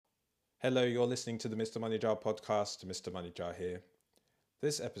Hello, you're listening to the Mr. Money Jar podcast. Mr. Money Jar here.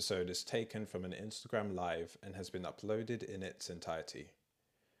 This episode is taken from an Instagram Live and has been uploaded in its entirety.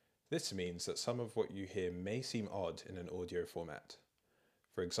 This means that some of what you hear may seem odd in an audio format.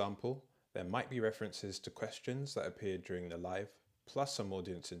 For example, there might be references to questions that appeared during the live, plus some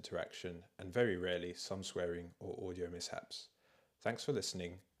audience interaction, and very rarely some swearing or audio mishaps. Thanks for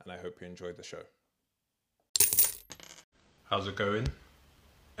listening, and I hope you enjoyed the show. How's it going?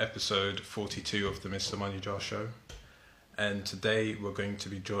 Episode 42 of the Mr. Money Jar show, and today we're going to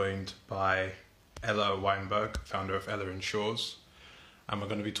be joined by Ella Weinberg, founder of Ella Insures, and we're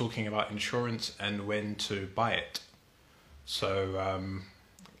going to be talking about insurance and when to buy it. So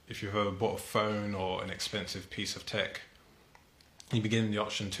if you've ever bought a phone or an expensive piece of tech, you begin the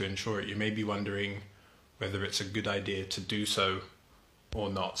option to insure it, you may be wondering whether it's a good idea to do so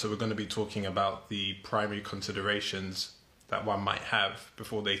or not. So we're going to be talking about the primary considerations that one might have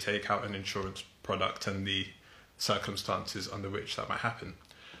before they take out an insurance product and the circumstances under which that might happen.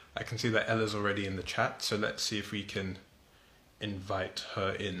 I can see that Ella's already in the chat, so let's see if we can invite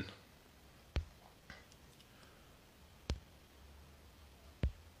her in.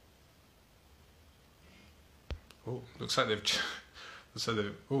 Oh, looks like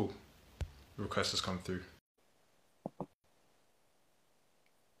the request has come through.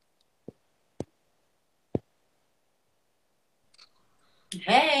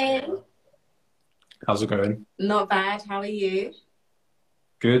 Hey. How's it going? Not bad. How are you?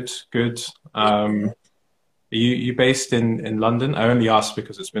 Good. You based in London? I only asked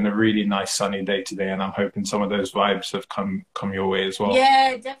because it's been a really nice sunny day today, and I'm hoping some of those vibes have come your way as well.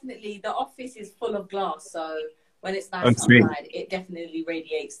 Yeah, definitely. The office is full of glass, so when it's nice outside, it definitely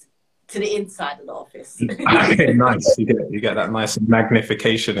radiates to the inside of the office. Okay, nice. You get that nice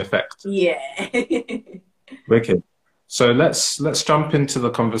magnification effect. Yeah. Wicked. So let's jump into the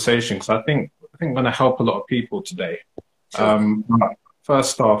conversation, because I think we're going to help a lot of people today. Sure.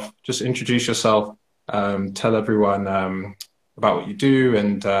 First off, just introduce yourself. Tell everyone about what you do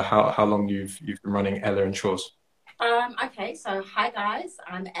and how long you've been running Ella Insures. Okay, so hi guys,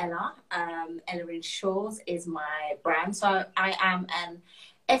 I'm Ella. Ella Insures is my brand. So I am an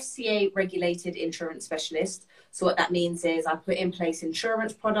FCA regulated insurance specialist. So what that means is I put in place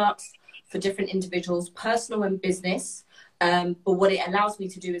insurance products for different individuals, personal and business. But what it allows me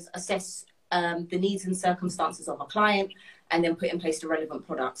to do is assess the needs and circumstances of a client and then put in place the relevant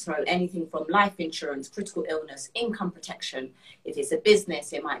products. So anything from life insurance, critical illness, income protection. If it's a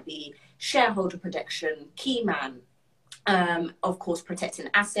business, it might be shareholder protection, key man, of course, protecting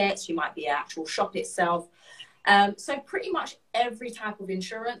assets. You might be an actual shop itself. So pretty much every type of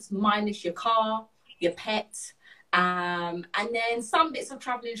insurance, minus your car, your pet, and then some bits of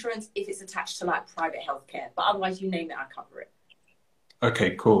travel insurance if it's attached to like private healthcare. But otherwise, you name it, I cover it.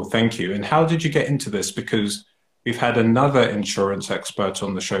 Okay, cool. Thank you. And how did you get into this? Because we've had another insurance expert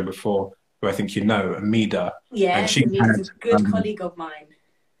on the show before, who I think you know, Amida. Yeah, and she Amida's a good colleague of mine.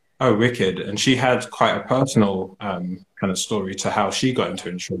 Oh, wicked. And she had quite a personal kind of story to how she got into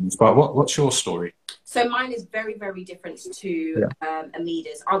insurance. But what's your story? So mine is very, very different to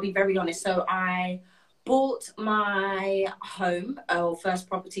Amida's. I'll be very honest. So I bought my home or first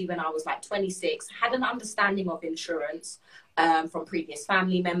property when I was like 26, had an understanding of insurance from previous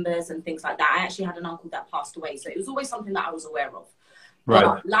family members and things like that. I actually had an uncle that passed away. So it was always something that I was aware of. Right.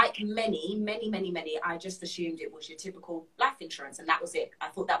 But like many, I just assumed it was your typical life insurance and that was it. I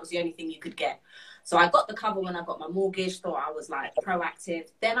thought that was the only thing you could get. So I got the cover when I got my mortgage, thought I was like proactive.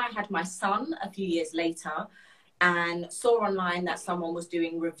 Then I had my son a few years later and saw online that someone was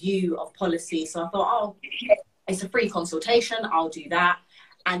doing review of policy. So I thought, oh, it's a free consultation. I'll do that.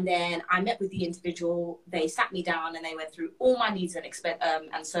 And then I met with the individual. They sat me down and they went through all my needs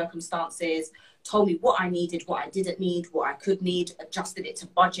and circumstances, told me what I needed, what I didn't need, what I could need, adjusted it to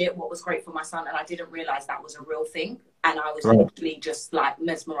budget, what was great for my son. And I didn't realize that was a real thing. And I was literally just like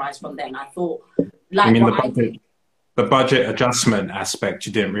mesmerized from then. I thought, like, I mean, the budget adjustment aspect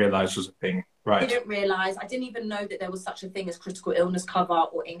you didn't realize was a thing, right? I didn't realize. I didn't even know that there was such a thing as critical illness cover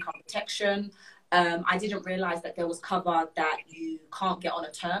or income protection. I didn't realize that there was cover that you can't get on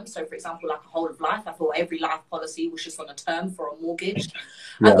a term. So, for example, like a whole of life, I thought every life policy was just on a term for a mortgage.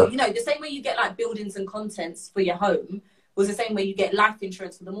 I thought, the same way you get like buildings and contents for your home was the same way you get life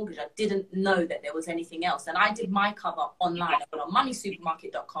insurance for the mortgage. I didn't know that there was anything else. And I did my cover online. I went on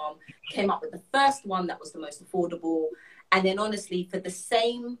moneysupermarket.com, came up with the first one that was the most affordable. And then honestly, for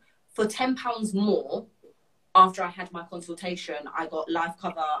 £10 more, after I had my consultation, I got life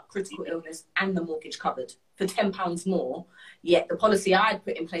cover, critical illness, and the mortgage covered for £10 more. Yet the policy I had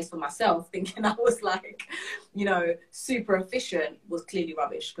put in place for myself, thinking I was like, you know, super efficient, was clearly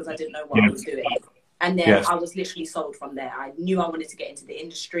rubbish because I didn't know what I was doing. And then I was literally sold from there. I knew I wanted to get into the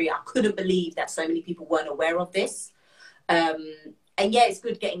industry. I couldn't believe that so many people weren't aware of this. And yeah, it's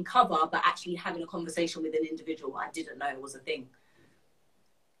good getting cover, but actually having a conversation with an individual, I didn't know it was a thing.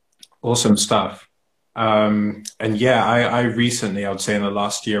 Awesome stuff. And yeah, I recently, I would say in the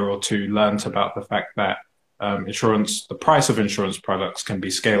last year or two, learned about the fact that the price of insurance products can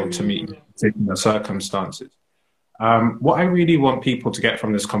be scaled to meet particular circumstances. What I really want people to get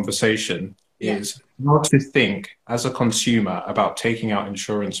from this conversation is not to think as a consumer about taking out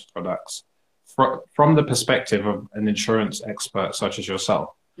insurance products from the perspective of an insurance expert such as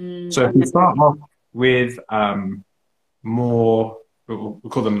yourself. So if we start off with more, we'll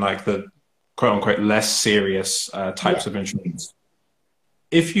call them like the quote unquote less serious types of insurance.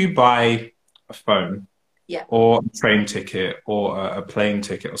 If you buy a phone or a train ticket or a plane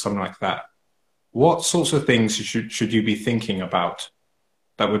ticket or something like that, what sorts of things should you be thinking about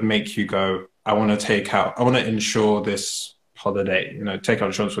that would make you go, I want to insure this holiday, you know, take out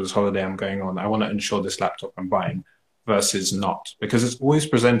insurance for this holiday I'm going on. I want to insure this laptop I'm buying versus not, because it's always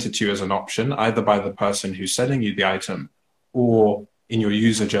presented to you as an option, either by the person who's selling you the item or in your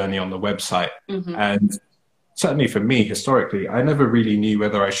user journey on the website. And certainly for me, historically, I never really knew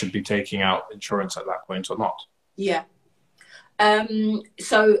whether I should be taking out insurance at that point or not. Yeah.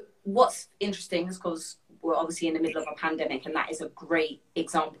 So what's interesting is because we're obviously in the middle of a pandemic, and that is a great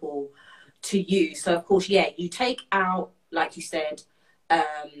example to use. So of course, you take out, like you said,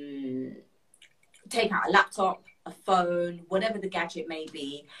 take out a laptop, a phone, whatever the gadget may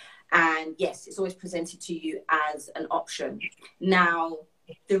be. And yes, it's always presented to you as an option. Now,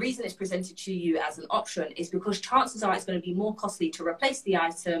 the reason it's presented to you as an option is because chances are it's going to be more costly to replace the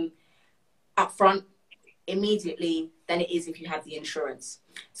item up front immediately than it is if you have the insurance.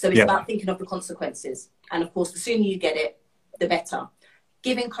 So it's about thinking of the consequences. And of course, the sooner you get it, the better.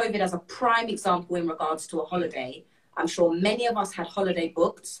 Giving COVID as a prime example in regards to a holiday, I'm sure many of us had holiday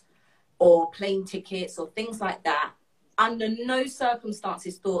booked or plane tickets or things like that. Under no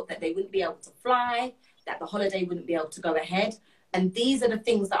circumstances thought that they wouldn't be able to fly, that the holiday wouldn't be able to go ahead. And these are the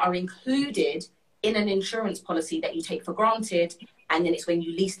things that are included in an insurance policy that you take for granted. And then it's when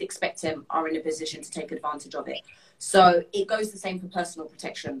you least expect them are in a position to take advantage of it. So it goes the same for personal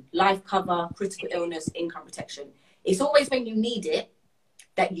protection, life cover, critical illness, income protection. It's always when you need it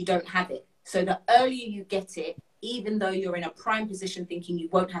that you don't have it. So the earlier you get it, even though you're in a prime position thinking you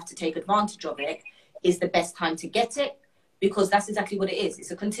won't have to take advantage of it, is the best time to get it, because that's exactly what it is.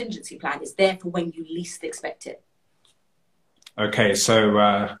 It's a contingency plan. It's there for when you least expect it. Okay,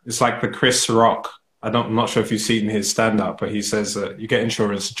 so it's like the Chris Rock. I'm not sure if you've seen his stand-up, but he says that you get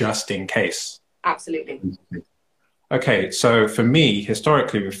insurance just in case. Absolutely. Okay, so for me,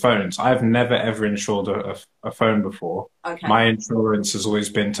 historically with phones, I've never ever insured a phone before. Okay. My insurance has always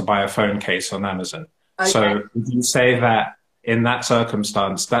been to buy a phone case on Amazon. Okay. So would you say that in that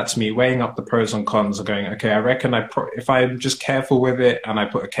circumstance, that's me weighing up the pros and cons and going, okay, I reckon if I'm just careful with it and I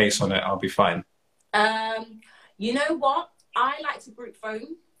put a case on it, I'll be fine? You know what? I like to group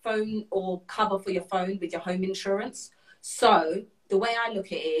phone or cover for your phone with your home insurance. So the way I look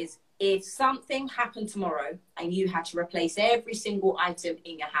at it is, if something happened tomorrow and you had to replace every single item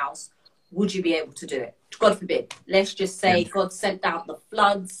in your house, would you be able to do it? God forbid. Let's just say God sent down the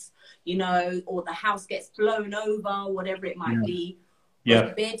floods, you know, or the house gets blown over, whatever it might be. God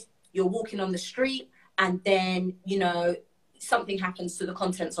forbid, you're walking on the street and then, you know, something happens to the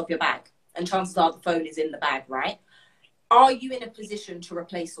contents of your bag. And chances are the phone is in the bag, right? Are you in a position to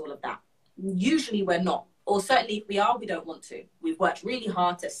replace all of that? Usually we're not. Or certainly if we are, we don't want to. We've worked really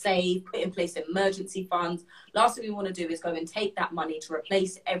hard to save, put in place emergency funds. Last thing we want to do is go and take that money to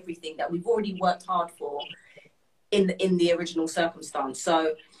replace everything that we've already worked hard for in the original circumstance.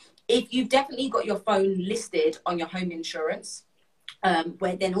 So if you've definitely got your phone listed on your home insurance,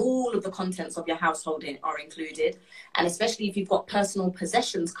 where then all of the contents of your household are included, and especially if you've got personal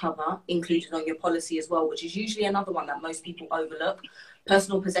possessions cover included on your policy as well, which is usually another one that most people overlook.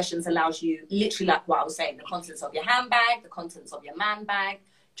 Personal possessions allows you, literally like what I was saying, the contents of your handbag, the contents of your man bag,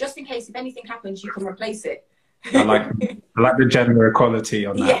 just in case if anything happens, you can replace it. I like the gender equality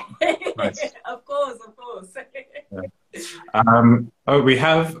on that. Yeah, nice. Of course.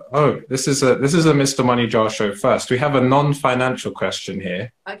 This is a Mr. Money Jar show first. We have a non-financial question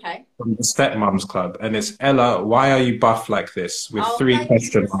here. Okay. From the Stepmoms Club, and it's Ella. Why are you buff like this? With 3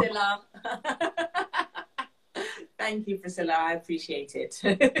 question marks. Thank you, Priscilla. I appreciate it.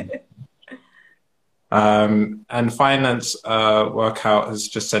 And finance workout has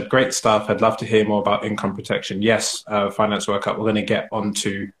just said, great stuff. I'd love to hear more about income protection. Yes, finance workout. We're going to get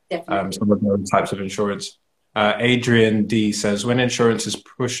onto Definitely. some of those types of insurance. Adrian D says, when insurance is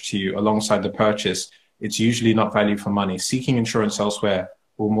pushed to you alongside the purchase, it's usually not value for money. Seeking insurance elsewhere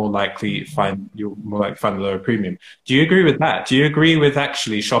will you'll more likely find a lower premium. Do you agree with that? Do you agree with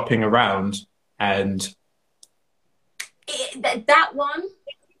actually shopping around and That one,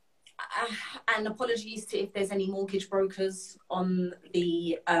 and apologies to if there's any mortgage brokers on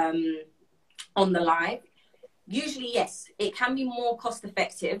the live. Usually, yes, it can be more cost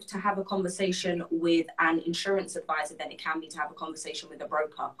effective to have a conversation with an insurance advisor than it can be to have a conversation with a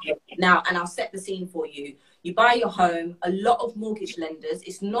broker. Now, and I'll set the scene for you. You buy your home, a lot of mortgage lenders,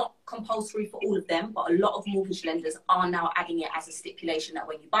 it's not compulsory for all of them, but a lot of mortgage lenders are now adding it as a stipulation that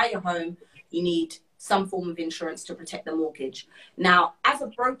when you buy your home, you need some form of insurance to protect the mortgage. Now, as a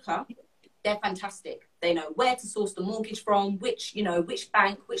broker, they're fantastic. They know where to source the mortgage from, which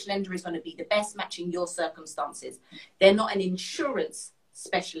bank, which lender is going to be the best matching your circumstances. They're not an insurance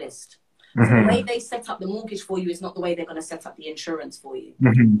specialist. So the way they set up the mortgage for you is not the way they're going to set up the insurance for you,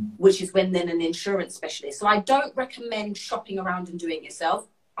 which is when then an insurance specialist. So I don't recommend shopping around and doing it yourself.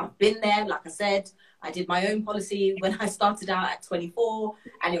 I've been there, like I said, I did my own policy when I started out at 24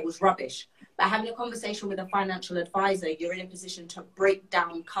 and it was rubbish. But having a conversation with a financial advisor, you're in a position to break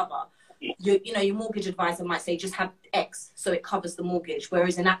down cover. Your mortgage advisor might say, just have X so it covers the mortgage.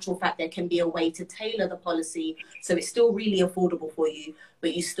 Whereas in actual fact, there can be a way to tailor the policy so it's still really affordable for you,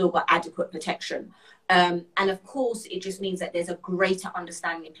 but you still got adequate protection. And of course, it just means that there's a greater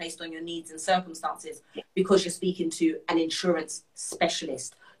understanding placed on your needs and circumstances because you're speaking to an insurance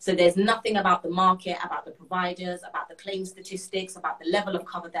specialist. So there's nothing about the market, about the providers, about the claim statistics, about the level of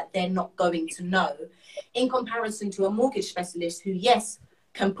cover that they're not going to know in comparison to a mortgage specialist who, yes,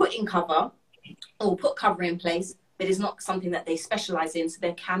 can put in cover or put cover in place, but it's not something that they specialize in. So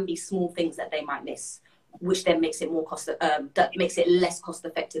there can be small things that they might miss, which then makes it that makes it less cost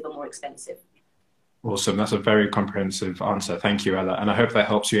effective and more expensive. Awesome. That's a very comprehensive answer. Thank you, Ella. And I hope that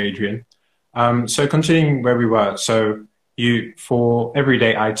helps you, Adrian. So continuing where we were. So for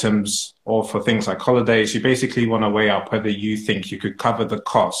everyday items or for things like holidays, you basically want to weigh up whether you think you could cover the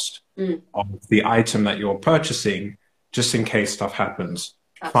cost of the item that you're purchasing just in case stuff happens.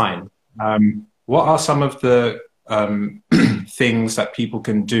 Absolutely. Fine. What are some of the things that people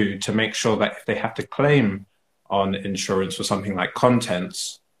can do to make sure that if they have to claim on insurance for something like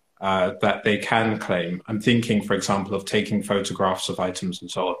contents, that they can claim? I'm thinking, for example, of taking photographs of items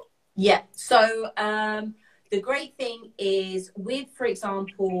and so on. Yeah. So the great thing is with, for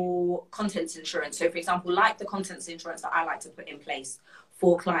example, contents insurance. So, for example, like the contents insurance that I like to put in place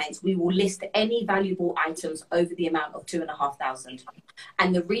for clients, we will list any valuable items over the amount of $2,500.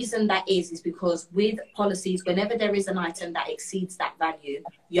 And the reason that is because with policies, whenever there is an item that exceeds that value,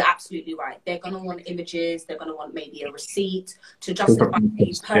 you're absolutely right. They're going to want images. They're going to want maybe a receipt to justify that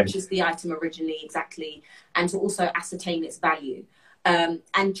you purchased the item originally, exactly, and to also ascertain its value.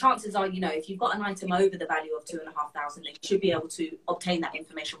 And chances are, if you've got an item over the value of $2,500, then you should be able to obtain that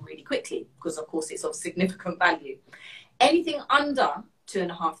information really quickly because, of course, it's of significant value. Anything under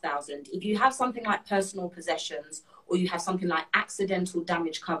 $2,500, if you have something like personal possessions or you have something like accidental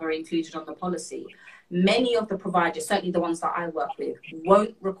damage cover included on the policy, many of the providers, certainly the ones that I work with,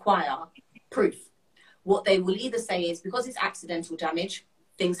 won't require proof. What they will either say is because it's accidental damage,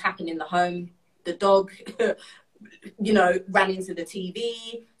 things happen in the home, the dog ran into the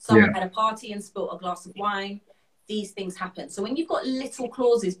TV, someone had a party and spilt a glass of wine. These things happen. So when you've got little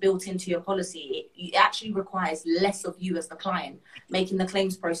clauses built into your policy, it actually requires less of you as the client, making the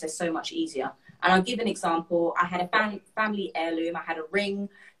claims process so much easier. And I'll give an example. I had a family heirloom. I had a ring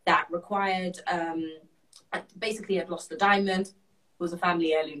that required, basically I'd lost the diamond. It was a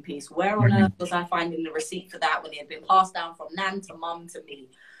family heirloom piece. Where on earth was I finding the receipt for that when it had been passed down from nan to mum to me?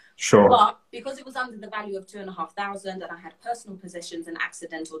 Sure. But because it was under the value of $2,500 and I had personal possessions and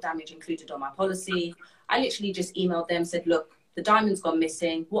accidental damage included on my policy, I literally just emailed them, said, look, the diamond's gone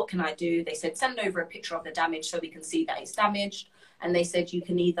missing. What can I do? They said, send over a picture of the damage so we can see that it's damaged. And they said, you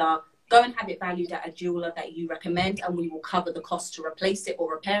can either go and have it valued at a jeweler that you recommend and we will cover the cost to replace it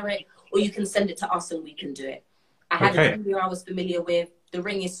or repair it, or you can send it to us and we can do it. I had a jeweler I was familiar with. The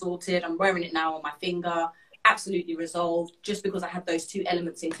ring is sorted. I'm wearing it now on my finger. Absolutely resolved, just because I had those two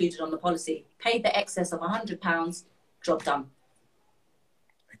elements included on the policy. Paid the excess of £100, job done.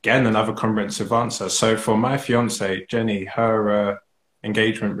 Again, another comprehensive answer. So for my fiance, Jenny, her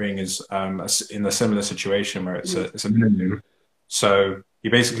engagement ring is in a similar situation where it's a minimum. So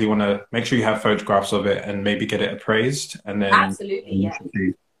you basically want to make sure you have photographs of it and maybe get it appraised. And then absolutely, yeah.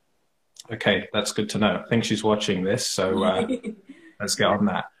 Okay, that's good to know. I think she's watching this, so let's get on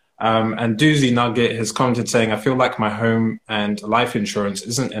that. And Doozy Nugget has commented saying, I feel like my home and life insurance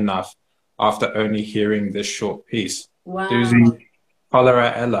isn't enough after only hearing this short piece. Wow. Doozy, holler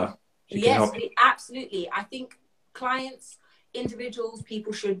at Ella. She can Yes, help you. absolutely. I think clients, individuals,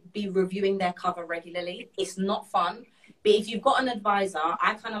 people should be reviewing their cover regularly. It's not fun, but if you've got an advisor,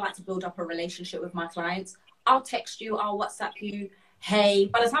 I kind of like to build up a relationship with my clients. I'll text you, I'll WhatsApp you. Hey,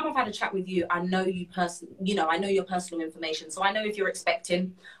 by the time I've had a chat with you, I know I know your personal information. So I know if you're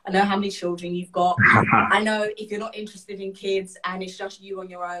expecting, I know how many children you've got. I know if you're not interested in kids and it's just you on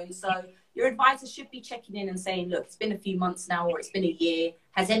your own. So your advisor should be checking in and saying, look, it's been a few months now, or it's been a year.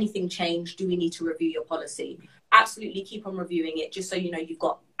 Has anything changed? Do we need to review your policy? Absolutely keep on reviewing it, just so you know you've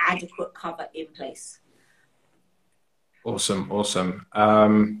got adequate cover in place. Awesome, awesome.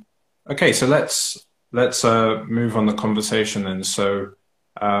 Okay, so let's move on the conversation then. So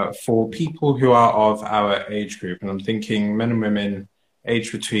for people who are of our age group, and I'm thinking men and women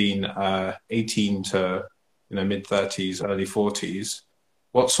aged between 18 to mid 30s, early 40s,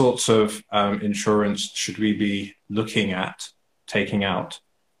 what sorts of insurance should we be looking at taking out,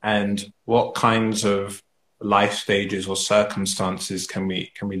 and what kinds of life stages or circumstances can we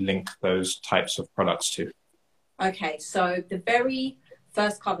link those types of products to? Okay, so the very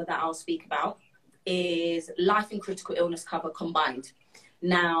first cover that I'll speak about is life and critical illness cover combined.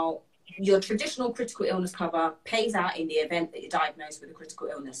 Now, your traditional critical illness cover pays out in the event that you're diagnosed with a critical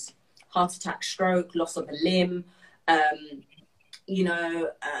illness: heart attack, stroke, loss of a limb, a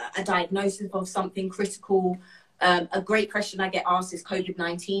diagnosis of something critical. A great question I get asked is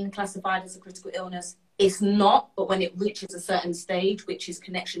COVID-19 classified as a critical illness? It's not, but when it reaches a certain stage, which is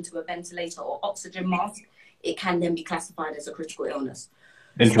connection to a ventilator or oxygen mask, it can then be classified as a critical illness.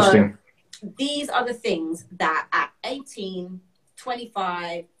 Interesting. So these are the things that at 18,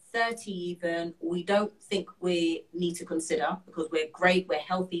 25, 30 even, we don't think we need to consider, because we're great, we're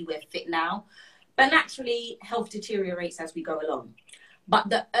healthy, we're fit now. But naturally, health deteriorates as we go along. But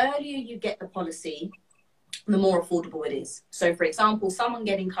the earlier you get the policy, the more affordable it is. So for example, someone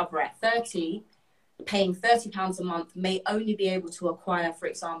getting cover at 30, paying £30 a month, may only be able to acquire, for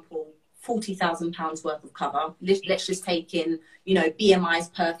example, £40,000 worth of cover. Let's just take in, BMI is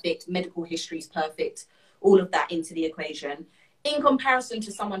perfect, medical history is perfect, all of that into the equation. In comparison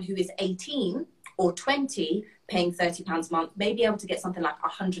to someone who is 18 or 20, paying £30 a month, may be able to get something like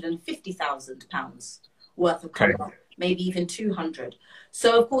 £150,000 worth of cover, okay, maybe even 200.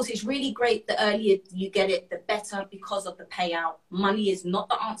 So of course, it's really great the earlier you get it, the better, because of the payout. Money is not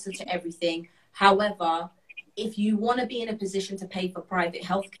the answer to everything. However, if you want to be in a position to pay for private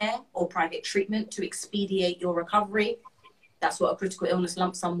healthcare or private treatment to expedite your recovery, that's what a critical illness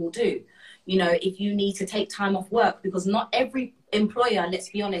lump sum will do. If you need to take time off work, because not every employer, let's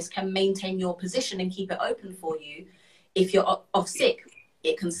be honest, can maintain your position and keep it open for you. If you're off sick,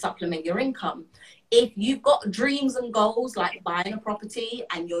 it can supplement your income. If you've got dreams and goals like buying a property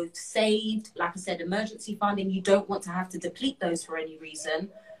and you've saved, like I said, emergency fund, and you don't want to have to deplete those for any reason,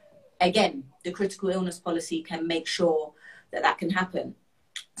 again, the critical illness policy can make sure that that can happen.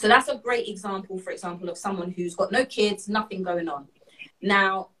 So that's a great example, for example, of someone who's got no kids, nothing going on.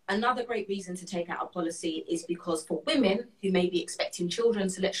 Now, another great reason to take out a policy is because for women who may be expecting children,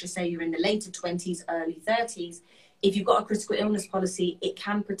 so let's just say you're in the later 20s, early 30s, if you've got a critical illness policy, it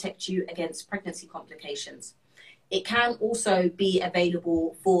can protect you against pregnancy complications. It can also be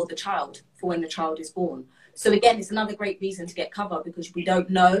available for the child, for when the child is born. So again, it's another great reason to get cover, because we don't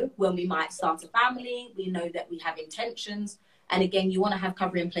know when we might start a family. We know that we have intentions. And again, you want to have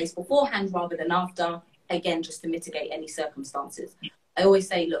cover in place beforehand rather than after, again, just to mitigate any circumstances. I always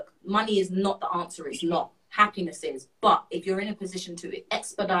say, look, money is not the answer. It's not. Happiness is. But if you're in a position to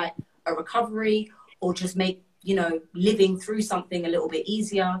expedite a recovery or just make, living through something a little bit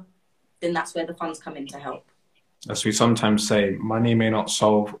easier, then that's where the funds come in to help. As we sometimes say, money may not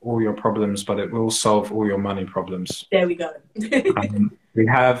solve all your problems, but it will solve all your money problems. There we go. We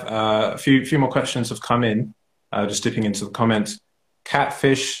have a few more questions have come in, just dipping into the comments.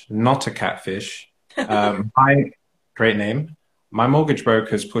 Catfish, not a catfish. Great name. My mortgage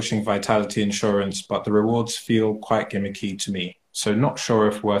broker is pushing Vitality Insurance, but the rewards feel quite gimmicky to me. So not sure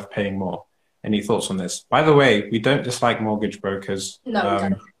if worth paying more. Any thoughts on this? By the way, we don't dislike mortgage brokers. No, we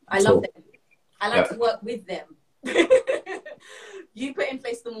don't. I love them. I like to work with them. You put in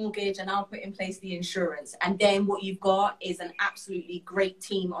place the mortgage and I'll put in place the insurance. And then what you've got is an absolutely great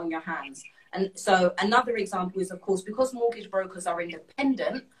team on your hands. And so another example is, of course, because mortgage brokers are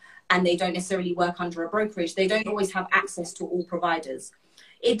independent and they don't necessarily work under a brokerage, they don't always have access to all providers.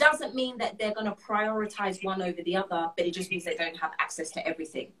 It doesn't mean that they're going to prioritize one over the other, but it just means they don't have access to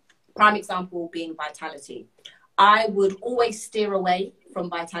everything. Prime example being Vitality. I would always steer away from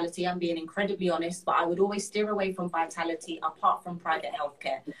Vitality. I'm being incredibly honest, but I would always steer away from Vitality apart from private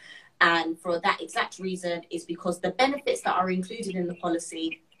healthcare. And for that exact reason is because the benefits that are included in the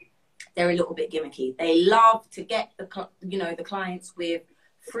policy, they're a little bit gimmicky. They love to get the clients with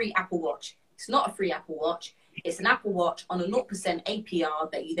free Apple Watch. It's not a free Apple Watch. It's an Apple Watch on a 0%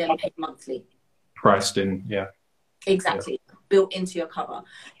 APR that you then pay monthly. Priced in, yeah. Exactly, yeah. Built into your cover.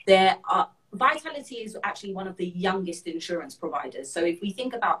 Vitality is actually one of the youngest insurance providers. So if we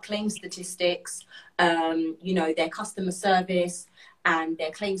think about claim statistics, their customer service and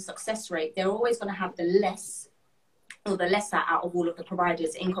their claim success rate, they're always going to have the lesser out of all of the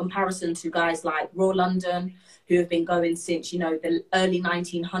providers in comparison to guys like Royal London, who have been going since, the early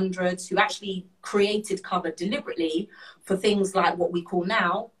 1900s, who actually created cover deliberately for things like what we call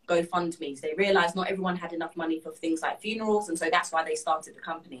now GoFundMes. They realized not everyone had enough money for things like funerals, and so that's why they started the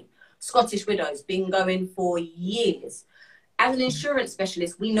company. Scottish Widows, been going for years. As an insurance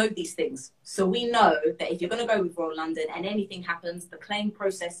specialist, we know these things. So we know that if you're going to go with Royal London and anything happens, the claim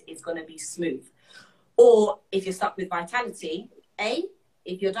process is going to be smooth. Or if you're stuck with Vitality,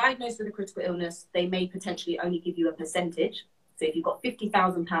 if you're diagnosed with a critical illness, they may potentially only give you a percentage. So if you've got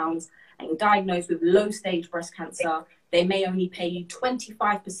 £50,000 and you're diagnosed with low-stage breast cancer, they may only pay you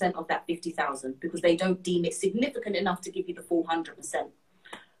 25% of that £50,000 because they don't deem it significant enough to give you the full 100%.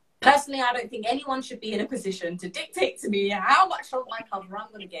 Personally, I don't think anyone should be in a position to dictate to me how much of my cover I'm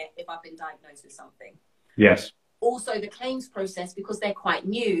going to get if I've been diagnosed with something. Yes. Also, the claims process, because they're quite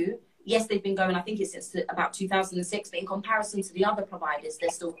new, yes, they've been going, I think it's since about 2006, but in comparison to the other providers, they're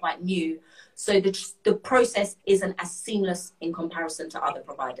still quite new. So the process isn't as seamless in comparison to other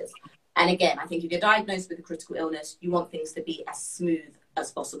providers. And again, I think if you're diagnosed with a critical illness, you want things to be as smooth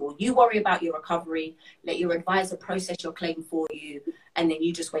as possible. You worry about your recovery, let your advisor process your claim for you, and then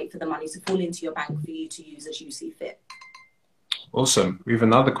you just wait for the money to fall into your bank for you to use as you see fit. Awesome. We have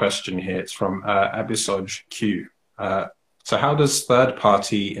another question here. It's from Abisoj Q. So how does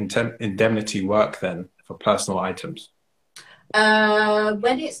third-party indemnity work then for personal items?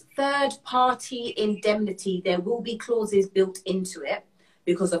 When it's third-party indemnity, there will be clauses built into it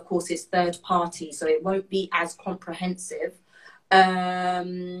because, of course, it's third-party, so it won't be as comprehensive.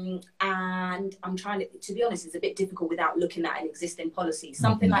 And I'm trying to be honest, it's a bit difficult without looking at an existing policy.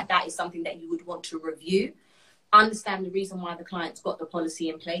 Something like that is something that you would want to review, understand the reason why the client's got the policy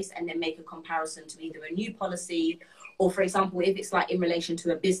in place, and then make a comparison to either a new policy or, for example, if it's like in relation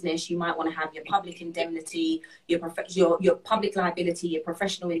to a business, you might want to have your public indemnity, your public liability, your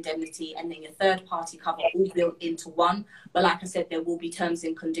professional indemnity, and then your third party cover all built into one. But like I said, there will be terms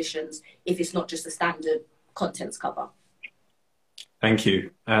and conditions if it's not just a standard contents cover. Thank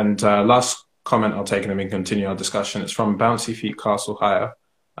you. And last comment I'll take and then we can continue our discussion. It's from Bouncy Feet Castle Hire,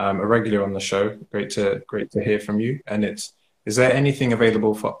 a regular on the show. Great to hear from you. And it's, is there anything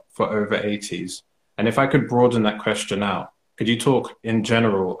available for over 80s? And if I could broaden that question out, could you talk in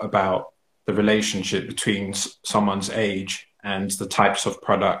general about the relationship between someone's age and the types of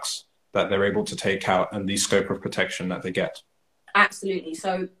products that they're able to take out and the scope of protection that they get? Absolutely.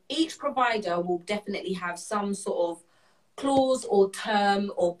 So each provider will definitely have some sort of clause or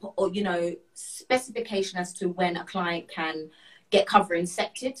term or specification as to when a client can get cover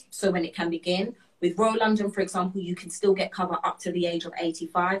incepted, so when it can begin. With Royal London, for example, you can still get cover up to the age of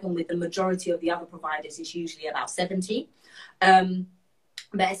 85, and with the majority of the other providers, it's usually about 70.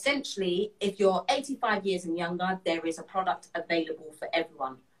 But essentially, if you're 85 years and younger, there is a product available for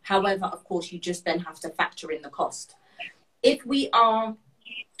everyone. However, of course, you just then have to factor in the cost. If we are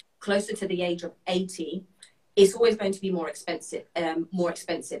closer to the age of 80, it's always going to be more expensive. And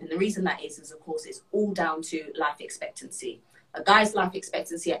the reason that is, of course, it's all down to life expectancy. A guy's life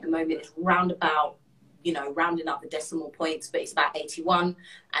expectancy at the moment is rounding up the decimal points, but it's about 81,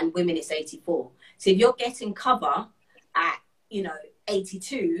 and women it's 84. So if you're getting cover at,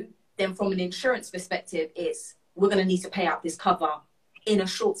 82, then from an insurance perspective, we're going to need to pay out this cover in a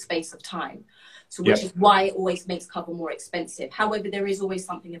short space of time. So which is why it always makes cover more expensive. However, there is always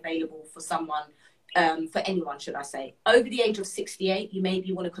something available for someone, for anyone, should I say. Over the age of 68, you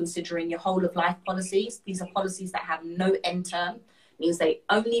maybe want to considering your whole of life policies. These are policies that have no end term, means they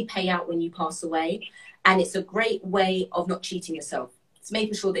only pay out when you pass away. And it's a great way of not cheating yourself. It's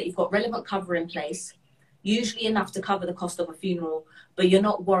making sure that you've got relevant cover in place, usually enough to cover the cost of a funeral, but you're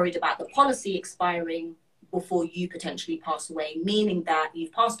not worried about the policy expiring before you potentially pass away, meaning that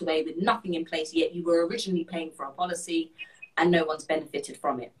you've passed away with nothing in place, yet you were originally paying for a policy and no one's benefited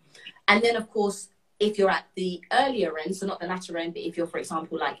from it. And then, of course, If you're at the earlier end, so not the latter end, but if you're, for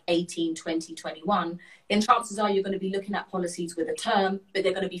example, like 18, 20, 21, then chances are you're going to be looking at policies with a term, but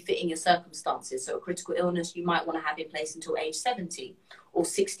they're going to be fitting your circumstances. So a critical illness you might want to have in place until age 70 or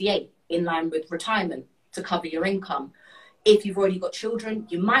 68, in line with retirement to cover your income. If you've already got children,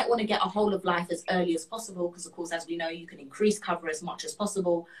 you might want to get a whole of life as early as possible, because of course, as we know, you can increase cover as much as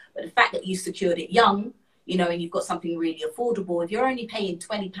possible. But the fact that you secured it young, you know, and you've got something really affordable, if you're only paying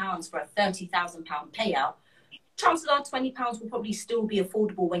 £20 for a £30,000 payout, chances are £20 will probably still be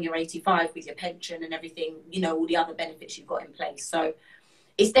affordable when you're 85 with your pension and everything, you know, all the other benefits you've got in place. So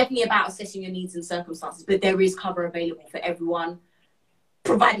it's definitely about assessing your needs and circumstances, but there is cover available for everyone,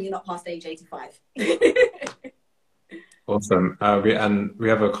 providing you're not past age 85. Awesome. We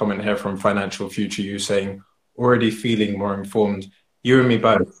have a comment here from Financial Future You saying, already feeling more informed. You and me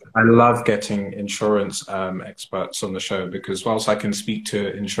both. I love getting insurance experts on the show, because whilst I can speak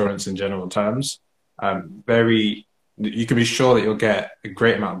to insurance in general terms, you can be sure that you'll get a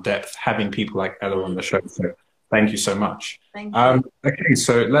great amount of depth having people like Ella on the show. So thank you so much. Thank you. Okay,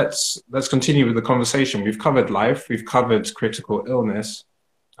 so let's continue with the conversation. We've covered life, we've covered critical illness,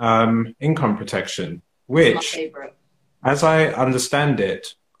 income protection, which, my favorite. As I understand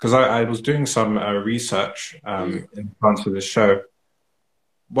it, because I was doing some research in advance of this show,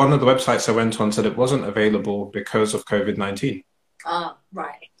 one of the websites I went on said it wasn't available because of COVID-19.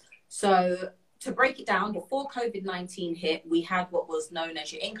 Right. So to break it down, before COVID-19 hit, we had what was known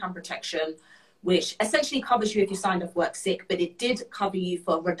as your income protection, which essentially covers you if you signed off work sick, but it did cover you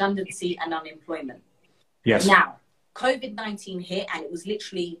for redundancy and unemployment. Yes. Now, COVID-19 hit, and it was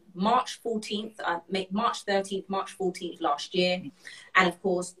literally March 14th, March 13th, March 14th last year. And of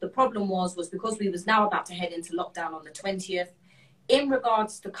course, the problem was because we was now about to head into lockdown on the 20th. In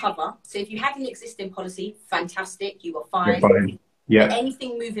regards to cover, so if you had an existing policy, fantastic, you were fine. Yeah. But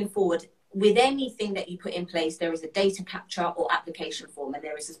anything moving forward, with anything that you put in place, there is a data capture or application form, and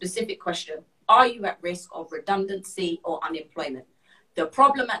there is a specific question: are you at risk of redundancy or unemployment? The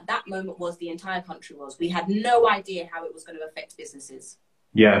problem at that moment was the entire country was. We had no idea how it was going to affect businesses.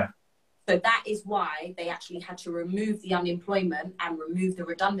 Yeah. So that is why they actually had to remove the unemployment and remove the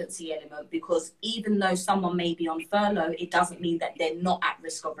redundancy element, because even though someone may be on furlough, it doesn't mean that they're not at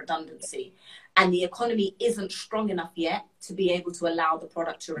risk of redundancy. And the economy isn't strong enough yet to be able to allow the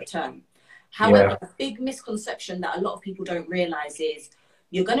product to return. However, a big misconception that a lot of people don't realize is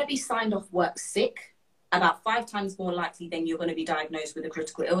you're going to be signed off work sick about 5 times more likely than you're going to be diagnosed with a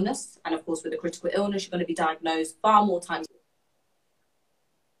critical illness. And of course, with a critical illness, you're going to be diagnosed far more times.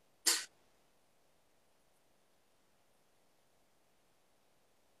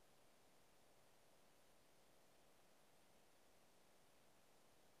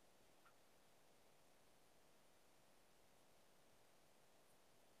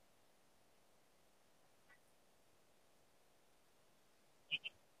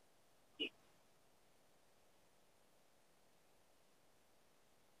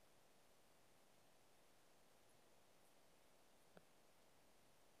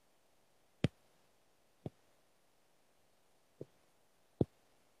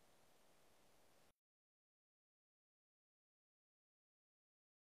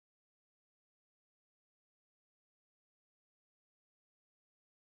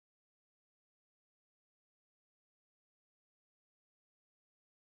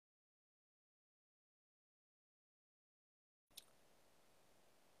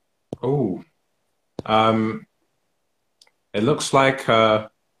 Oh, it looks like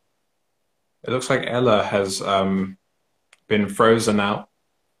Ella has been frozen out.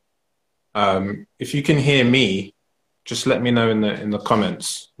 If you can hear me, just let me know in the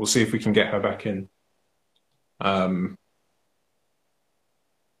comments. We'll see if we can get her back in.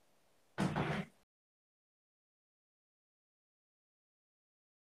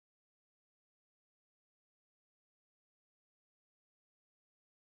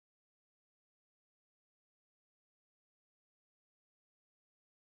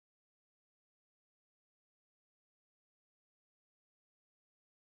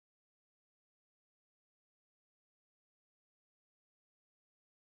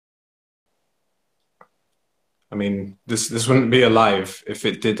 I mean, this wouldn't be alive if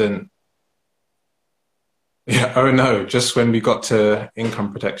it didn't. Yeah, oh no, just when we got to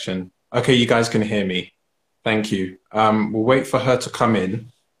income protection. Okay, you guys can hear me. Thank you. We'll wait for her to come in,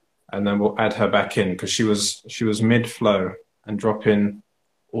 and then we'll add her back in, because she was mid-flow and drop in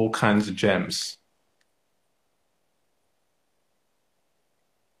all kinds of gems.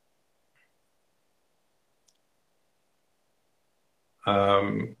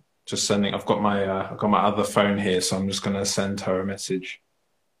 Just sending. I've got my other phone here, so I'm just going to send her a message.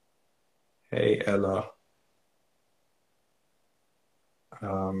 Hey Ella,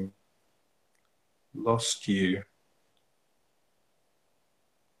 um, lost you.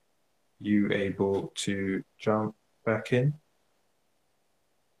 You able to jump back in?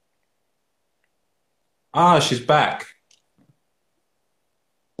 Ah, she's back.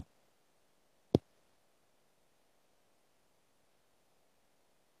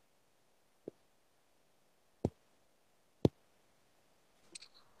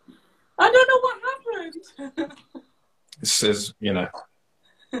 I don't know what happened. This is,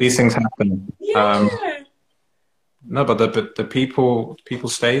 these things happen. Yeah. No, but the people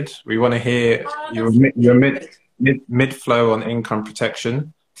stayed. We want to hear Oh, you were that's you were really good. mid flow on income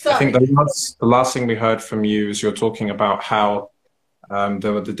protection. I think So, the last thing we heard from you is you're talking about how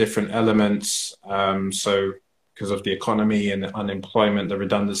there were the different elements. So because of the economy and the unemployment, the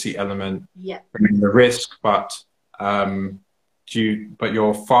redundancy element, yeah, the risk, um, but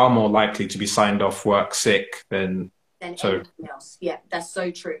you're far more likely to be signed off work sick than than so. anything else. Yeah, that's so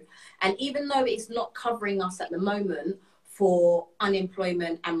true. And even though it's not covering us at the moment for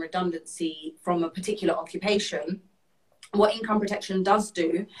unemployment and redundancy from a particular occupation, what income protection does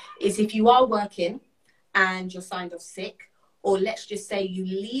do is if you are working and you're signed off sick, or let's just say you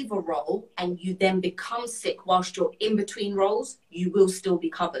leave a role and you then become sick whilst you're in between roles, you will still be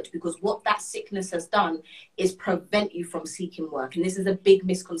covered, because what that sickness has done is prevent you from seeking work. And this is a big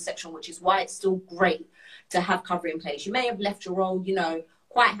misconception, which is why it's still great to have cover in place. You may have left your role,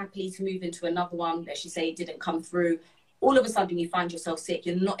 quite happily to move into another one. Let's just say it didn't come through. All of a sudden you find yourself sick.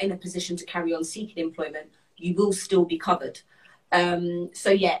 You're not in a position to carry on seeking employment. You will still be covered. So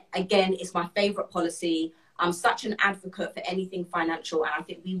yeah, again, it's my favorite policy. I'm such an advocate for anything financial, and I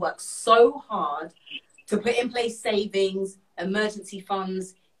think we work so hard to put in place savings, emergency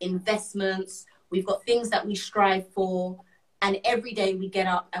funds, investments. We've got things that we strive for, and every day we get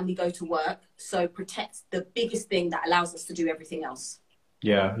up and we go to work. So protect the biggest thing that allows us to do everything else.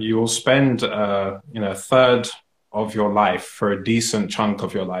 Yeah, you will spend a third of your life for a decent chunk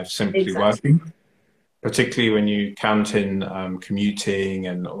of your life simply Exactly. working, particularly when you count in commuting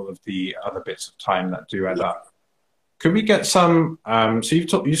and all of the other bits of time that do add Yeah, up. Could we get some? So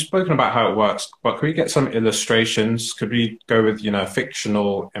you've spoken about how it works, but could we get some illustrations? Could we go with a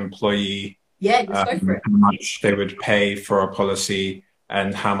fictional employee, yeah, let's go for it. how much they would pay for a policy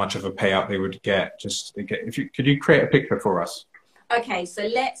and how much of a payout they would get? Could you create a picture for us? Okay, so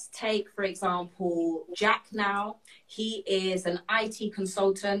let's take, for example, Jack now. He is an IT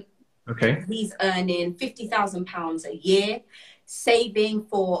consultant. Okay, He's earning £50,000 a year, saving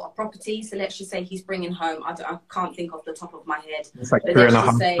for a property. So let's just say he's bringing home, I can't think off the top of my head, it's like but three and let's a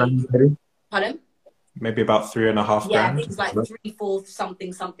just half say, grand, maybe. pardon? Maybe about three and a half Yeah, I think grand. it's like three, four,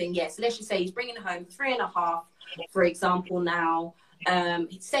 something, something. Yes, let's just say he's bringing home three and a half, for example, now.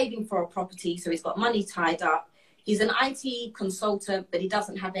 He's saving for a property, so he's got money tied up. He's an IT consultant, but he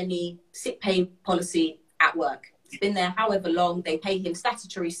doesn't have any sick pay policy at work. He's been there however long. They pay him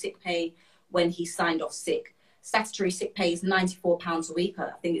statutory sick pay when he's signed off sick. Statutory sick pay is £94 a week.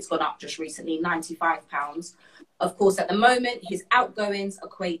 I think it's gone up just recently, £95. Of course, at the moment, his outgoings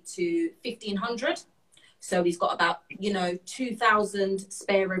equate to 1,500. So he's got about, 2,000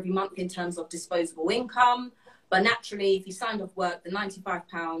 spare every month in terms of disposable income. But naturally, if he signed off work, the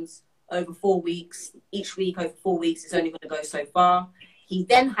 £95 over 4 weeks, each week over 4 weeks is only going to go so far. He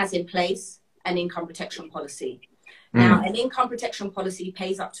then has in place an income protection policy. Now, an income protection policy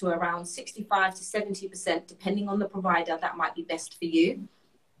pays up to around 65 to 70%, depending on the provider. That might be best for you.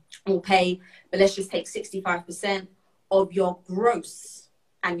 Will pay, but let's just take 65% of your gross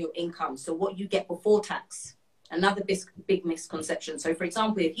annual income. So what you get before tax. Another big misconception. So for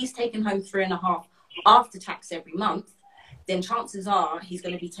example, if he's taking home 3.5 after tax every month, then chances are he's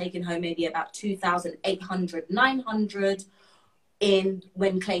going to be taking home maybe about 2,800, 900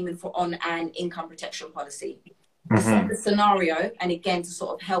 when claiming for on an income protection policy. To set the scenario, and again, to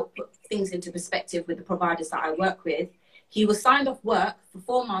sort of help put things into perspective with the providers that I work with, he was signed off work for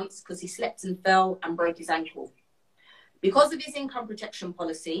 4 months because he slept and fell and broke his ankle. Because of his income protection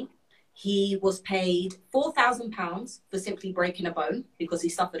policy, he was paid £4,000 for simply breaking a bone because he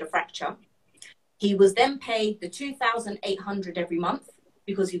suffered a fracture. He was then paid the 2,800 every month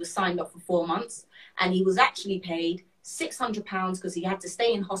because he was signed off for 4 months. And he was actually paid £600 because he had to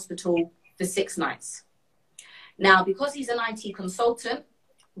stay in hospital for 6 nights. Now, because he's an IT consultant,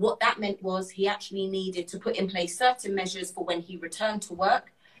 what that meant was he actually needed to put in place certain measures for when he returned to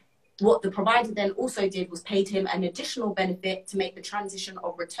work. What the provider then also did was paid him an additional benefit to make the transition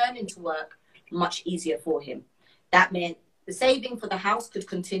of returning to work much easier for him. That meant the saving for the house could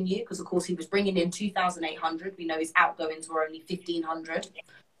continue because, of course, he was bringing in 2,800. We know his outgoings were only 1,500.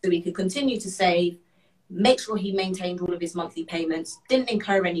 so he could continue to save, make sure he maintained all of his monthly payments, didn't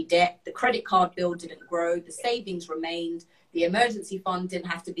incur any debt, the credit card bill didn't grow, the savings remained, the emergency fund didn't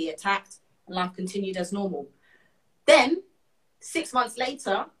have to be attacked, and life continued as normal. Then, 6 months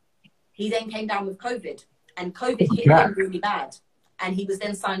later, he then came down with COVID, and COVID hit him really bad. And he was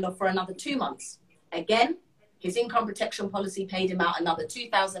then signed off for another 2 months. Again, his income protection policy paid him out another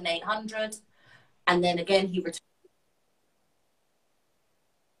 $2,800. And then again, he returned.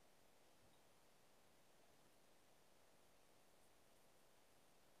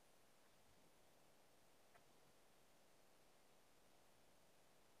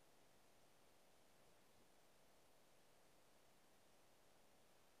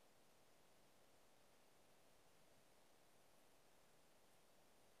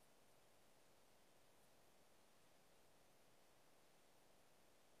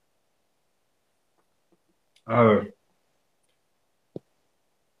 Oh,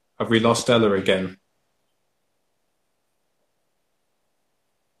 have we lost Ella again?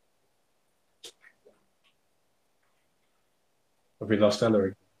 Have we lost Ella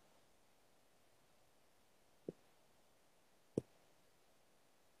again?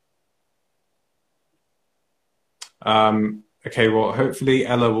 Okay, well, hopefully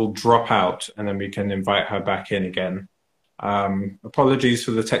Ella will drop out and then we can invite her back in again. Apologies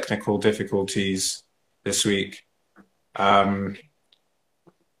for the technical difficulties this week. Brixton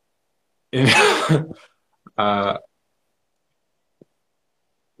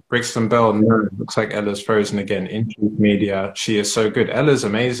Bell, no, looks like Ella's frozen again. In Truth Media, she is so good. Ella's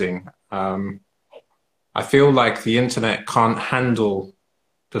amazing. I feel like the internet can't handle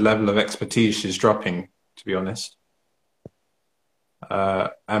the level of expertise she's dropping, to be honest.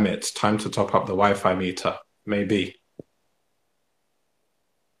 Amit, time to top up the Wi-Fi meter. Maybe.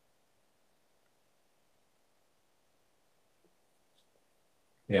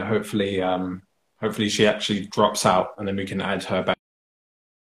 Yeah, hopefully she actually drops out and then we can add her back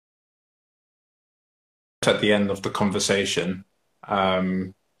at the end of the conversation.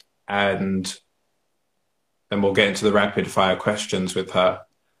 And then we'll get into the rapid fire questions with her.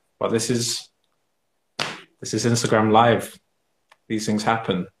 But this is Instagram Live. These things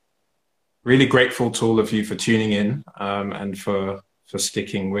happen. Really grateful to all of you for tuning in and for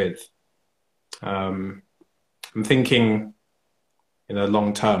sticking with. I'm thinking in the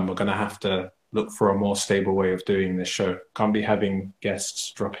long term, we're going to have to look for a more stable way of doing this show. Can't be having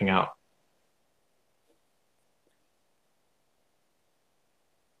guests dropping out.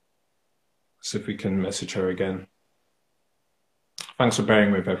 See if we can message her again. Thanks for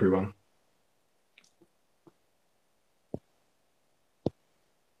bearing with everyone.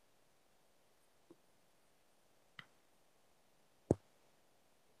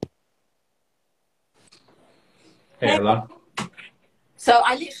 Hey, Ella. So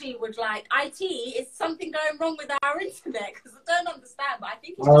I literally was like, IT, is something going wrong with our internet? Because I don't understand, but I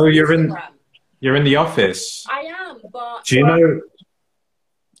think it's just Instagram. You're in the office. I am, but... Do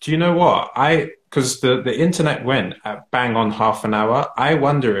you know what? Because the internet went at bang on half an hour. I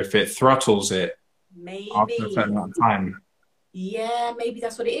wonder if it throttles it after a certain amount of time. Yeah, maybe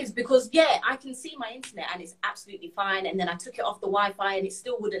that's what it is. Because, yeah, I can see my internet and it's absolutely fine. And then I took it off the Wi-Fi and it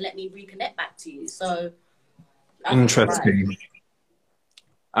still wouldn't let me reconnect back to you. So... Interesting.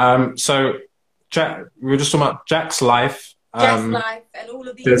 So, Jack, we were just talking about Jack's life. Jack's life and all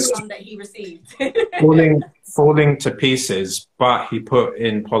of the income that he received. falling to pieces, but he put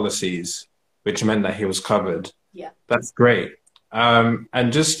in policies, which meant that he was covered. Yeah. That's great.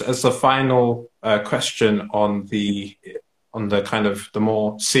 And just as the final question on the kind of the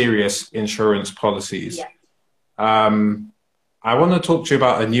more serious insurance policies, yeah. I want to talk to you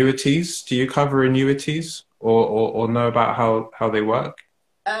about annuities. Do you cover annuities or know about how they work?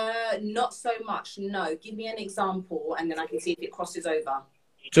 Not so much, no. Give me an example and then I can see if it crosses over.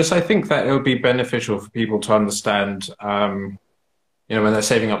 Just, I think that it would be beneficial for people to understand, when they're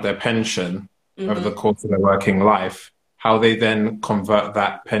saving up their pension over the course of their working life, how they then convert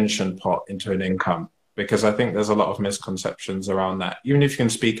that pension pot into an income. Because I think there's a lot of misconceptions around that, even if you can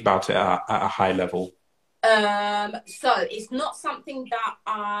speak about it at a high level. So it's not something that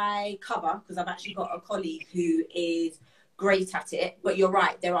I cover because I've actually got a colleague who is great at it, but you're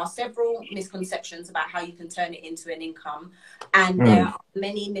right, there are several misconceptions about how you can turn it into an income, and there are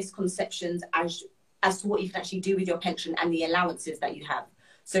many misconceptions as to what you can actually do with your pension and the allowances that you have.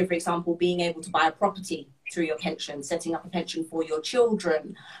 So for example, being able to buy a property through your pension, setting up a pension for your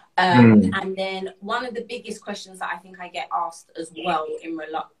children, and then one of the biggest questions that I think I get asked as well in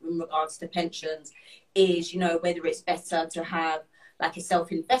regards to pensions is, whether it's better to have like a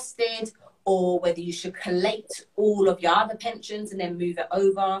self-invested or whether you should collect all of your other pensions and then move it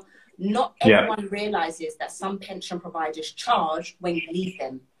over. Not everyone realizes that some pension providers charge when you leave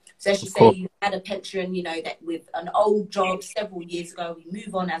them. So as you say, you had a pension, you know, that with an old job several years ago, we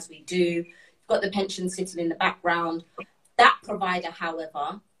move on as we do. You've got the pension sitting in the background. That provider,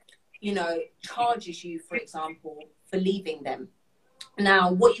 however, you know, charges you, for example, for leaving them.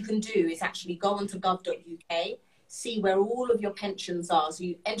 Now, what you can do is actually go onto gov.uk, see where all of your pensions are. So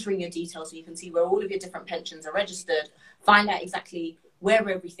you enter in your details so you can see where all of your different pensions are registered, find out exactly where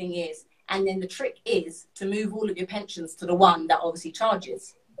everything is. And then the trick is to move all of your pensions to the one that obviously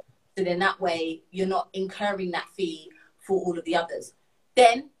charges. So then that way you're not incurring that fee for all of the others.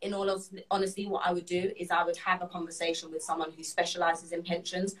 Then, in all honesty, what I would do is I would have a conversation with someone who specializes in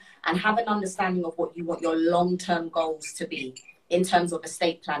pensions and have an understanding of what you want your long-term goals to be in terms of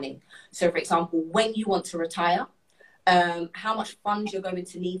estate planning. So, for example, when you want to retire, how much funds you're going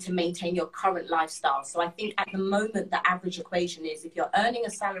to need to maintain your current lifestyle. So I think at the moment, the average equation is if you're earning a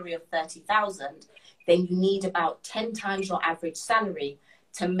salary of 30,000, then you need about 10 times your average salary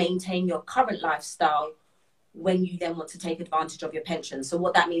to maintain your current lifestyle when you then want to take advantage of your pension. So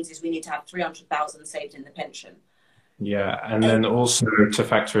what that means is we need to have 300,000 saved in the pension. Yeah, and then also to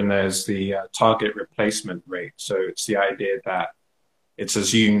factor in there is the target replacement rate. So it's the idea that it's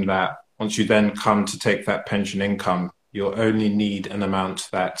assumed that once you then come to take that pension income, you'll only need an amount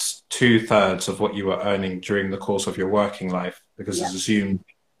that's 2/3 of what you were earning during the course of your working life, because it's assumed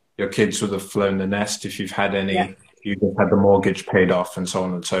your kids would have flown the nest if you've had any, you just had the mortgage paid off and so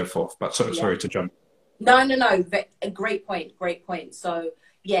on and so forth. But sorry to jump. No. A great point. Great point. So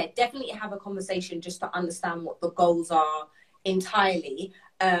yeah, definitely have a conversation just to understand what the goals are entirely.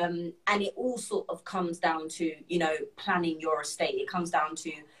 And it all sort of comes down to, you know, planning your estate. It comes down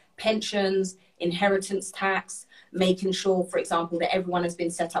to pensions, inheritance tax, making sure, for example, that everyone has been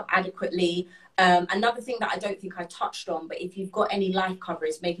set up adequately. Another thing that I don't think I touched on, but if you've got any life cover,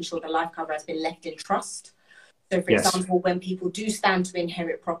 is making sure the life cover has been left in trust. So, for example, when people do stand to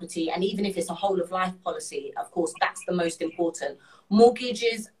inherit property, and even if it's a whole of life policy, of course, that's the most important.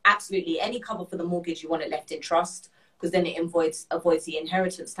 Mortgages, absolutely. Any cover for the mortgage, you want it left in trust, because then it avoids the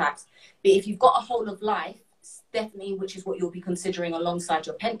inheritance tax. But if you've got a whole of life, definitely, which is what you'll be considering alongside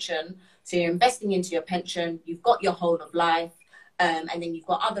your pension. So you're investing into your pension, you've got your whole of life, and then you've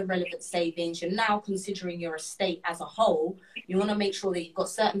got other relevant savings. You're now considering your estate as a whole. You want to make sure that you've got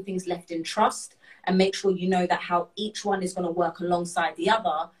certain things left in trust, and make sure you know that how each one is going to work alongside the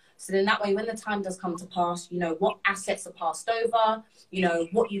other. So then that way, when the time does come to pass, you know what assets are passed over, you know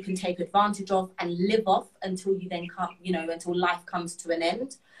what you can take advantage of and live off until you then come, you know, until life comes to an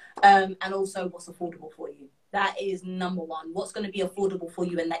end, and also what's affordable for you. That is number one. What's going to be affordable for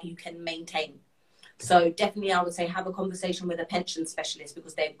you and that you can maintain. So definitely, I would say have a conversation with a pension specialist,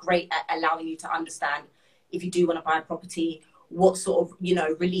 because they're great at allowing you to understand if you do want to buy a property, what sort of, you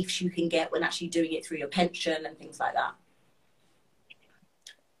know, reliefs you can get when actually doing it through your pension and things like that.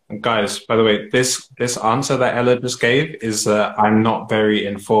 And guys, by the way, this answer that Ella just gave is I'm not very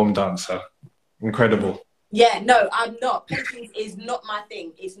informed answer. Incredible. Yeah, no, I'm not. Pensions is not my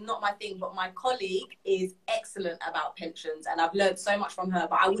thing. It's not my thing. But my colleague is excellent about pensions, and I've learned so much from her.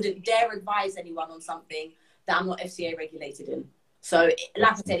 But I wouldn't dare advise anyone on something that I'm not FCA regulated in. So,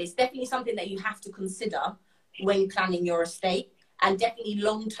 like I said, it's definitely something that you have to consider when planning your estate, and definitely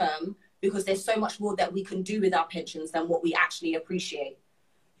long term, because there's so much more that we can do with our pensions than what we actually appreciate.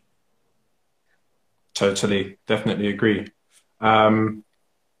 Totally, definitely agree.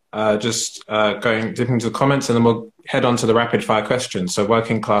 Just dipping into the comments, and then we'll head on to the rapid fire questions. So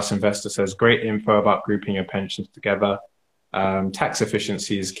Working Class Investor says, great info about grouping your pensions together. Tax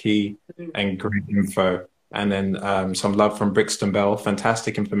efficiency is key, and great info. And then some love from Brixton Bell.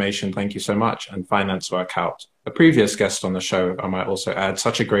 Fantastic information. Thank you so much. And finance workout. A previous guest on the show, I might also add.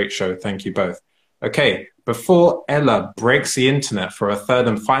 Such a great show. Thank you both. Okay, before Ella breaks the internet for a third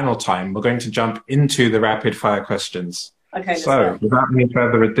and final time, we're going to jump into the rapid fire questions. Okay. So without any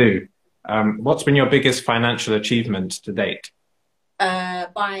further ado, what's been your biggest financial achievement to date?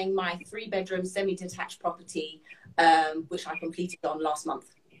 Buying my 3-bedroom semi-detached property, which I completed on last month.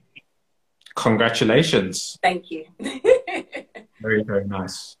 Congratulations. Thank you. Very, very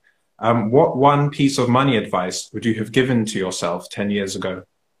nice. What one piece of money advice would you have given to yourself 10 years ago?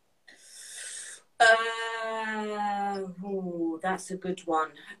 That's a good one.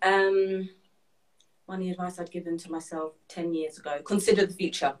 Money advice I'd given to myself 10 years ago. Consider the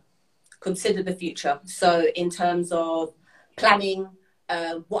future. Consider the future. So in terms of planning,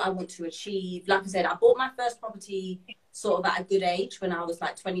 what I want to achieve. Like I said, I bought my first property sort of at a good age when I was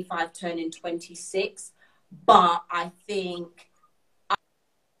like 25, turning 26. But I think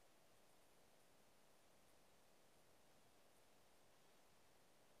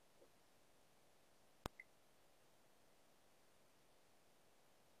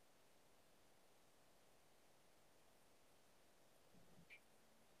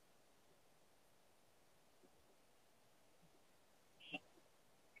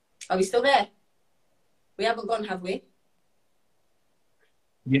Are we still there? We haven't gone, have we?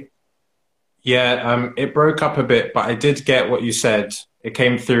 Yeah. Yeah, it broke up a bit, but I did get what you said. It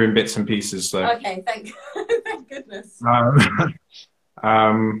came through in bits and pieces, though. Okay, thank, thank goodness.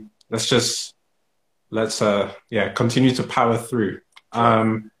 Let's just yeah, continue to power through.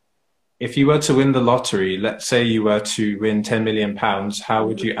 Sure. If you were to win the lottery, let's say you were to win £10 million, how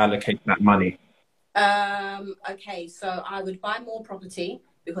would you allocate that money? Okay, so I would buy more property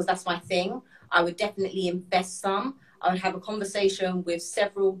because that's my thing. I would definitely invest some. I would have a conversation with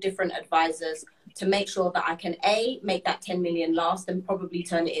several different advisors to make sure that I can make that 10 million last and probably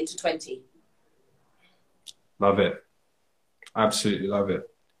turn it into 20. Love it. Absolutely love it.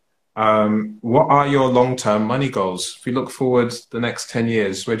 What are your long-term money goals? If we look forward the next 10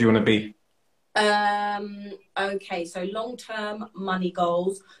 years, where do you want to be? Okay, so long-term money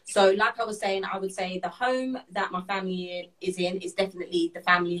goals. So like I was saying, I would say the home that my family is in is definitely the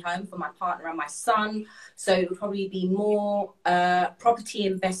family home for my partner and my son. So it would probably be more property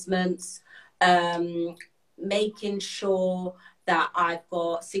investments, making sure that I've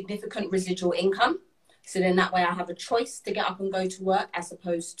got significant residual income. So then that way I have a choice to get up and go to work as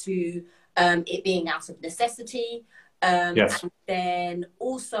opposed to it being out of necessity. Yes. And then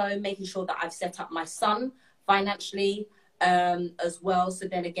also making sure that I've set up my son financially as well. So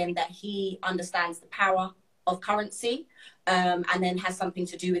then again, that he understands the power of currency and then has something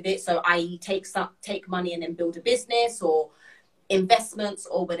to do with it. So I.e. take money and then build a business or investments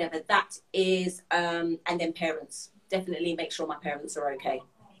or whatever that is. And then parents, definitely make sure my parents are okay.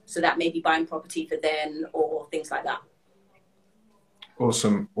 So that may be buying property for them or things like that.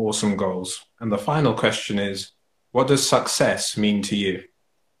 Awesome, awesome goals. And the final question is, what does success mean to you?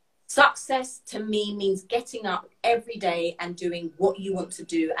 Success to me means getting up every day and doing what you want to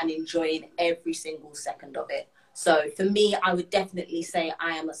do and enjoying every single second of it. So for me, I would definitely say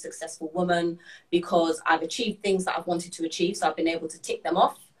I am a successful woman because I've achieved things that I've wanted to achieve. So I've been able to tick them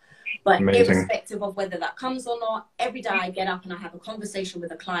off. But Amazing. irrespective of whether that comes or not, every day I get up and I have a conversation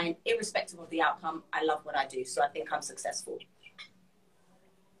with a client, irrespective of the outcome, I love what I do. So I think I'm successful.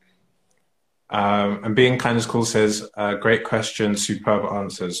 And Being Kind is Cool says, great question, superb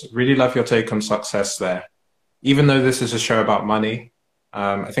answers. Really love your take on success there. Even though this is a show about money,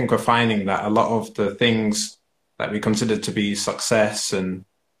 I think we're finding that a lot of the things that we consider to be success and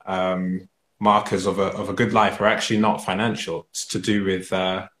markers of a good life are actually not financial. It's to do with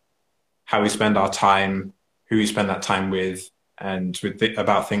how we spend our time, who we spend that time with, and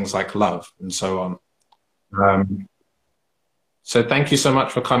about things like love and so on. So thank you so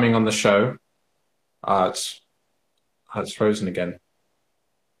much for coming on the show. It's frozen again.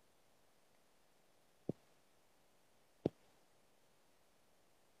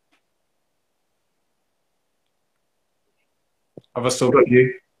 Have I still got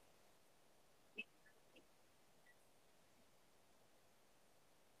you?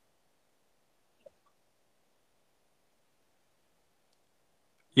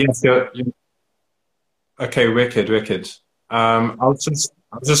 Yes, okay, wicked, wicked. I was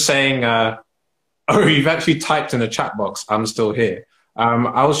just saying, oh, you've actually typed in the chat box. I'm still here.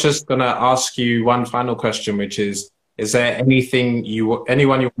 I was just gonna ask you one final question, which is there anyone you want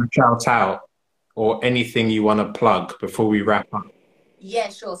to shout out or anything you want to plug before we wrap up? Yeah,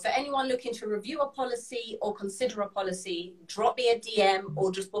 sure. So anyone looking to review a policy or consider a policy, drop me a DM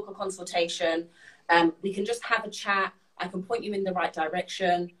or just book a consultation. We can just have a chat. I can point you in the right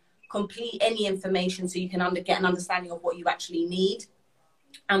direction, complete any information so you can get an understanding of what you actually need.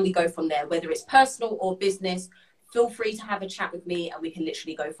 And we go from there, whether it's personal or business. Feel free to have a chat with me and we can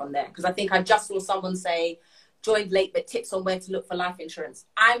literally go from there. Because I think I just saw someone say, joined late, but tips on where to look for life insurance.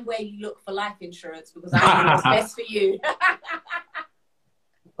 I'm where you look for life insurance because I think what's best for you.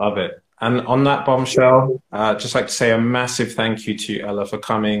 Love it. And on that bombshell, just like to say a massive thank you to you, Ella, for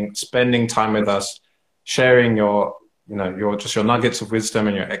coming, spending time with us, sharing your nuggets of wisdom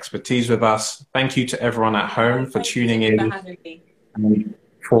and your expertise with us. Thank you to everyone at home for tuning in. For having me. And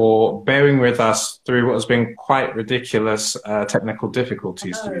for bearing with us through what has been quite ridiculous technical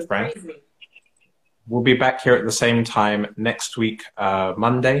difficulties, to be frank. Crazy. We'll be back here at the same time next week,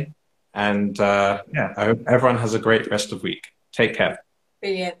 Monday. And yeah, I hope everyone has a great rest of week. Take care.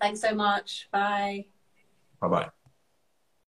 Brilliant. Thanks so much. Bye. Bye-bye.